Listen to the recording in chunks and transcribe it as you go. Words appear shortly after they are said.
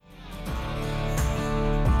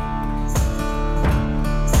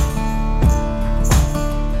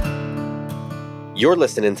You're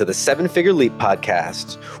listening to the Seven Figure Leap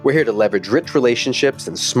podcast. We're here to leverage rich relationships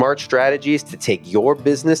and smart strategies to take your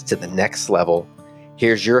business to the next level.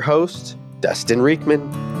 Here's your host, Dustin Rieckman.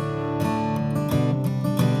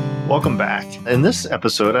 Welcome back. In this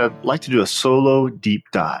episode, I'd like to do a solo deep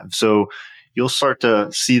dive. So you'll start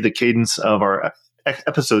to see the cadence of our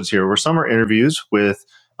episodes here, where some are interviews with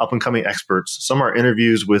up-and-coming experts, some are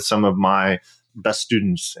interviews with some of my best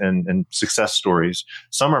students and success stories.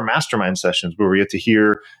 Some are mastermind sessions where we get to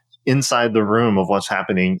hear inside the room of what's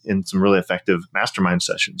happening in some really effective mastermind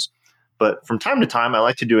sessions. But from time to time, I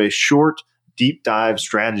like to do a short deep dive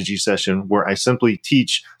strategy session where I simply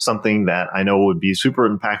teach something that I know would be super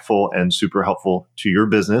impactful and super helpful to your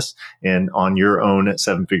business and on your own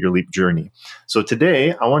seven-figure leap journey. So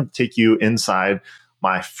today, I want to take you inside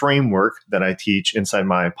my framework that I teach inside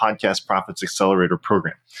my Podcast Profits Accelerator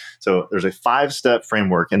program. So there's a 5-step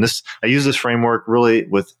framework. And I use this framework really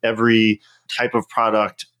with every type of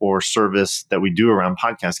product or service that we do around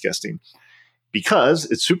podcast guesting, because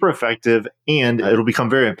it's super effective and it'll become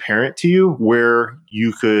very apparent to you where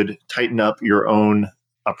you could tighten up your own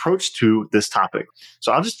approach to this topic.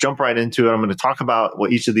 So I'll just jump right into it. I'm going to talk about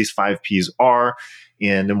what each of these 5 Ps are,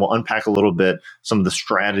 and then we'll unpack a little bit some of the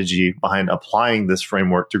strategy behind applying this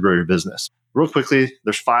framework to grow your business. Real quickly,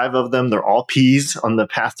 there's 5 of them. They're all Ps on the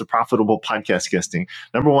path to profitable podcast guesting.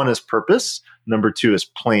 Number 1 is purpose. Number 2 is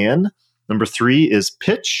plan. Number 3 is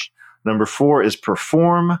pitch. Number 4 is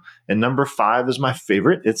perform. And number 5 is my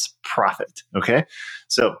favorite. It's profit. Okay.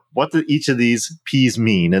 So what do each of these Ps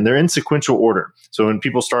mean? And they're in sequential order. So when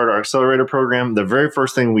people start our accelerator program, the very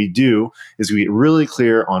first thing we do is we get really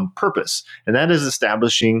clear on purpose. And that is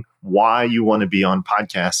establishing why you want to be on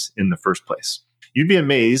podcasts in the first place. You'd be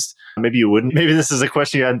amazed. Maybe you wouldn't. Maybe this is a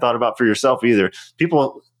question you hadn't thought about for yourself either.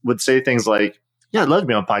 People would say things like, yeah, I'd love to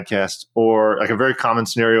be on podcast. Or like a very common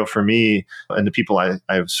scenario for me and the people I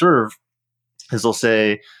serve is they'll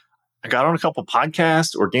say, I got on a couple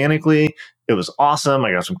podcasts organically. It was awesome.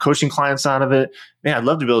 I got some coaching clients out of it. Man, I'd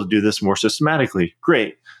love to be able to do this more systematically.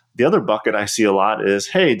 Great. The other bucket I see a lot is,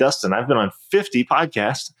 hey, Dustin, I've been on 50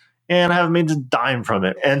 podcasts and I haven't made a dime from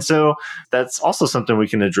it. And so that's also something we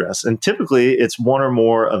can address. And typically it's one or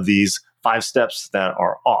more of these 5 steps that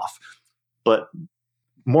are off. But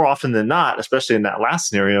more often than not, especially in that last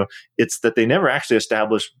scenario, it's that they never actually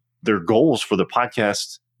establish their goals for the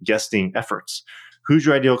podcast guesting efforts. Who's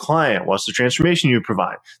your ideal client? What's the transformation you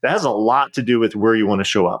provide? That has a lot to do with where you want to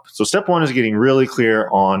show up. So step 1 is getting really clear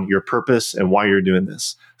on your purpose and why you're doing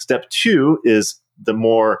this. Step 2 is the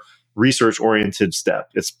more research-oriented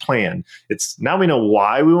step. It's plan. It's now we know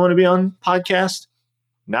why we want to be on podcast.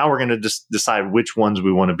 Now we're going to just decide which ones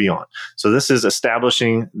we want to be on. So this is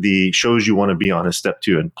establishing the shows you want to be on is step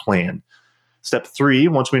 2, and plan. Step 3,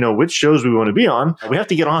 once we know which shows we want to be on, we have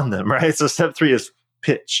to get on them, right? So step 3 is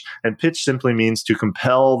pitch. And pitch simply means to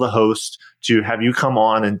compel the host to have you come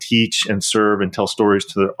on and teach and serve and tell stories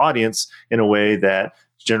to their audience in a way that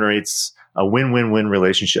generates a win-win-win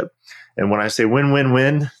relationship. And when I say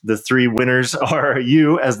win-win-win, the 3 winners are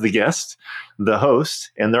you as the guest, the host,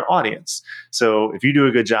 and their audience. So if you do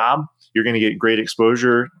a good job, you're going to get great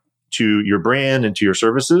exposure to your brand and to your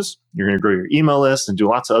services. You're going to grow your email list and do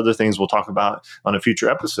lots of other things we'll talk about on a future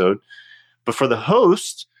episode. But for the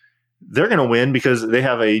host, they're going to win because they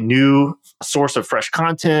have a new source of fresh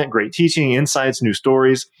content, great teaching, insights, new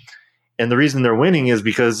stories. And the reason they're winning is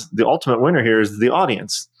because the ultimate winner here is the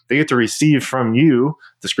audience. They get to receive from you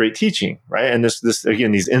this great teaching, right? And this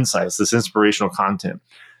again, these insights, this inspirational content.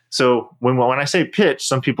 So when I say pitch,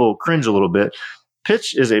 some people cringe a little bit.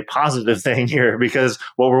 Pitch is a positive thing here because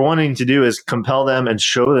what we're wanting to do is compel them and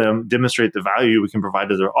show them, demonstrate the value we can provide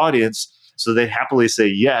to their audience, so they happily say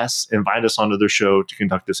yes, invite us onto their show to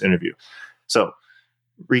conduct this interview. So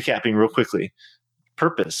recapping real quickly,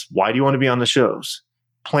 purpose, why do you want to be on the shows?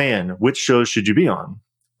 Plan, which shows should you be on?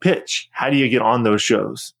 Pitch, how do you get on those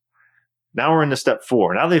shows? Now we're into step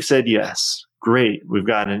 4. Now they've said yes. Great. We've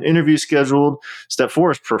got an interview scheduled. Step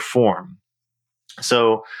 4 is perform.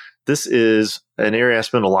 So this is an area I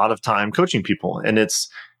spend a lot of time coaching people. And it's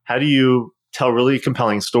how do you tell really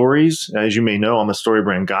compelling stories? As you may know, I'm a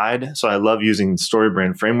StoryBrand guide. So I love using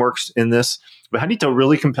StoryBrand frameworks in this. But how do you tell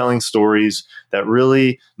really compelling stories that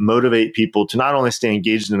really motivate people to not only stay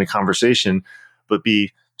engaged in a conversation, but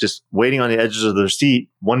be just waiting on the edges of their seat,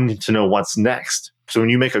 wanting to know what's next? So when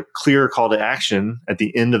you make a clear call to action at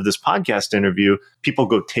the end of this podcast interview, people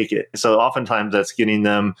go take it. So oftentimes that's getting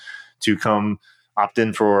them to come opt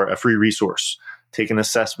in for a free resource, take an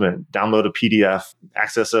assessment, download a PDF,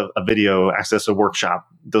 access a video, access a workshop,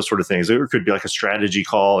 those sort of things. It could be like a strategy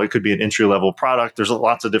call. It could be an entry-level product. There's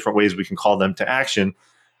lots of different ways we can call them to action.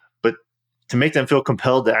 But to make them feel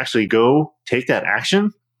compelled to actually go take that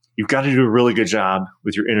action, you've got to do a really good job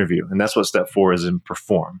with your interview. And that's what step 4 is in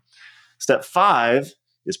perform. Step 5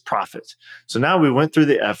 is profit. So now we went through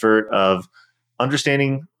the effort of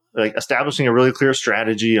understanding, like establishing a really clear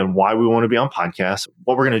strategy on why we want to be on podcasts,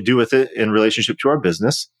 what we're going to do with it in relationship to our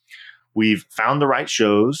business. We've found the right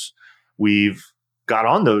shows. We've got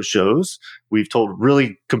on those shows. We've told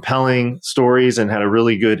really compelling stories and had a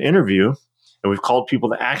really good interview. And we've called people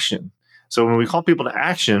to action. So when we call people to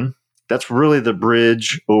action, that's really the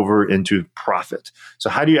bridge over into profit. So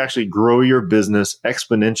how do you actually grow your business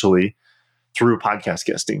exponentially through podcast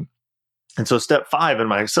guesting? And so step 5 in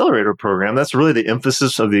my accelerator program, that's really the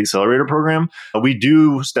emphasis of the accelerator program. We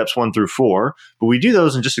do steps 1 through 4, but we do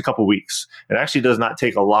those in just a couple weeks. It actually does not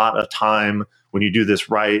take a lot of time when you do this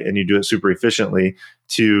right and you do it super efficiently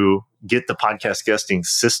to get the podcast guesting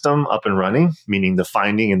system up and running, meaning the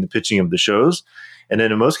finding and the pitching of the shows. And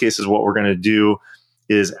then in most cases, what we're going to do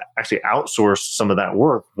is actually outsource some of that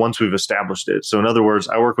work once we've established it. So in other words,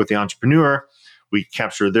 I work with the entrepreneur. We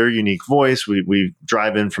capture their unique voice. We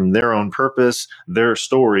drive in from their own purpose, their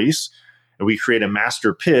stories, and we create a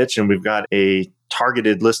master pitch. And we've got a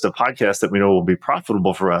targeted list of podcasts that we know will be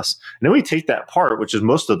profitable for us. And then we take that part, which is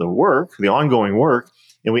most of the work, the ongoing work,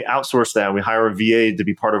 and we outsource that. We hire a VA to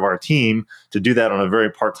be part of our team to do that on a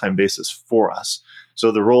very part-time basis for us.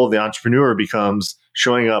 So the role of the entrepreneur becomes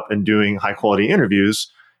showing up and doing high-quality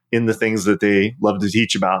interviews in the things that they love to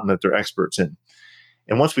teach about and that they're experts in.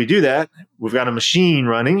 And once we do that, we've got a machine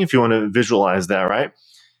running, if you want to visualize that, right?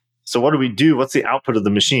 So what do we do? What's the output of the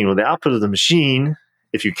machine? Well, the output of the machine,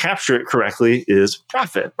 if you capture it correctly, is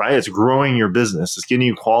profit, right? It's growing your business. It's getting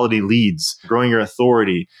you quality leads, growing your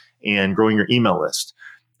authority, and growing your email list.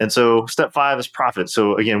 And so step 5 is profit.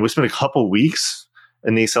 So again, we spend a couple weeks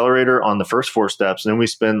in the accelerator on the first 4 steps, and then we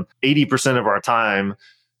spend 80% of our time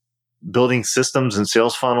building systems and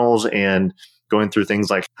sales funnels and going through things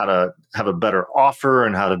like how to have a better offer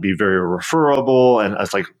and how to be very referable. And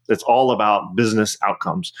it's all about business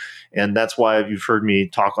outcomes. And that's why you've heard me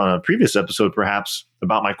talk on a previous episode, perhaps,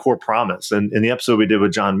 about my core promise. And in the episode we did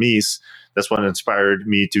with John Meese, that's what inspired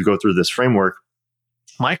me to go through this framework.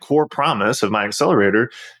 My core promise of my accelerator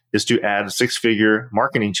is to add a 6-figure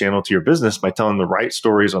marketing channel to your business by telling the right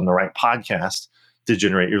stories on the right podcast to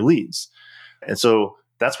generate your leads. And so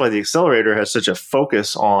that's why the accelerator has such a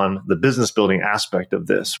focus on the business building aspect of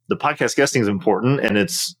this. The podcast guesting is important, and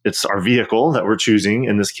it's our vehicle that we're choosing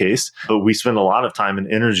in this case, but we spend a lot of time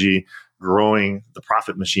and energy growing the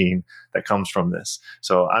profit machine that comes from this.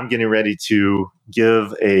 So I'm getting ready to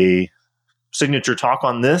give a signature talk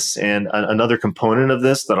on this and another component of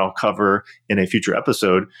this that I'll cover in a future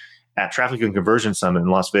episode at Traffic and Conversion Summit in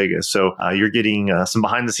Las Vegas. So you're getting some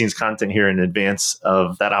behind the scenes content here in advance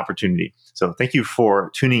of that opportunity. So thank you for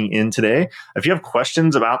tuning in today. If you have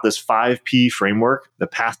questions about this 5P framework, the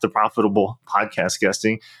path to profitable podcast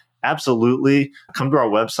guesting, absolutely come to our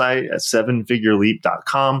website at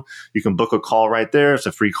 7figureleap.com. You can book a call right there. It's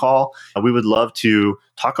a free call. We would love to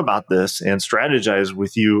talk about this and strategize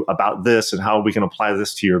with you about this and how we can apply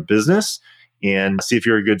this to your business and see if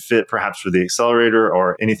you're a good fit perhaps for the accelerator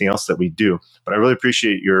or anything else that we do. But I really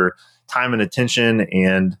appreciate your time and attention,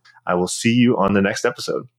 and I will see you on the next episode.